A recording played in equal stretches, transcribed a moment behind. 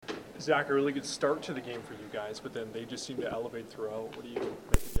Zach, a really good start to the game for you guys, but then they just seem to elevate throughout. What do you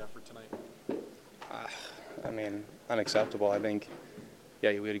make of the effort tonight? Unacceptable. I think, we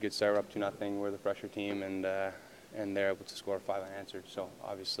had a good start. We're up 2-0. We're the fresher team, and they're able to score 5 unanswered. So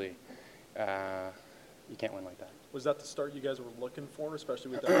obviously, you can't win like that. Was that the start you guys were looking for,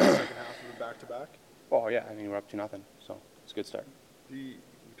 especially with that second half of the back-to-back? Oh yeah, we're up 2-0, so it's a good start. We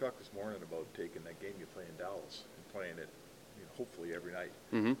talked this morning about taking that game you play in Dallas and playing it, hopefully every night.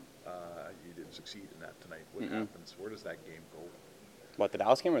 Mm-hmm. You didn't succeed in that tonight. What happens? Where does that game go? What, the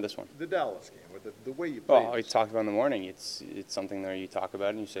Dallas game or this one? The Dallas game, or the way you play. Oh, we talked about in the morning. It's something that you talk about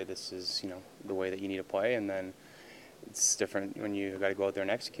and you say this is the way that you need to play, and then it's different when you got to go out there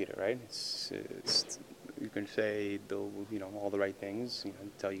and execute it, right? It's you can say all the right things,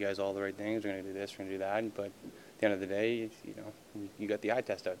 tell you guys all the right things. We're going to do this, we're going to do that, but at the end of the day, you got the eye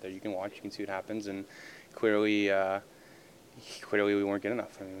test out there. You can watch, you can see what happens, and clearly we weren't good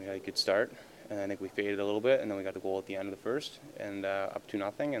enough. We had a good start, and I think we faded a little bit, and then we got the goal at the end of the first, and up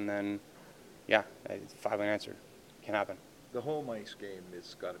 2-0, and then 5 unanswered. Can't happen. The home ice game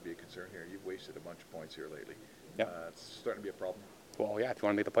has got to be a concern here. You've wasted a bunch of points here lately. Yeah. It's starting to be a problem. Well, yeah, if you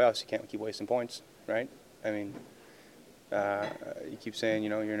want to make the playoffs, you can't keep wasting points, right? You keep saying,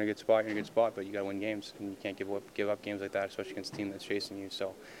 you're in a good spot, but you got to win games, and you can't give up games like that, especially against a team that's chasing you.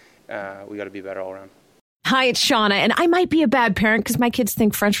 So we got to be better all around. Hi, it's Shauna, and I might be a bad parent because my kids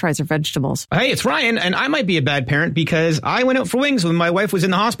think French fries are vegetables. Hey, it's Ryan, and I might be a bad parent because I went out for wings when my wife was in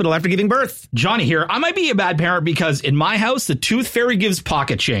the hospital after giving birth. Johnny here. I might be a bad parent because in my house, the tooth fairy gives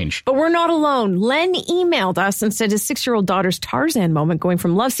pocket change. But we're not alone. Len emailed us and said his 6-year-old daughter's Tarzan moment going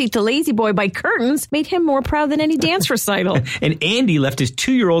from love seat to lazy boy by curtains made him more proud than any dance recital. And Andy left his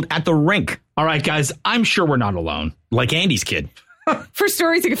 2-year-old at the rink. All right, guys, I'm sure we're not alone. Like Andy's kid. For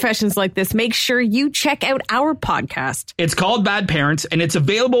stories and confessions like this, make sure you check out our podcast. It's called Bad Parents, and it's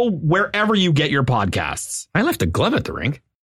available wherever you get your podcasts. I left a glove at the rink.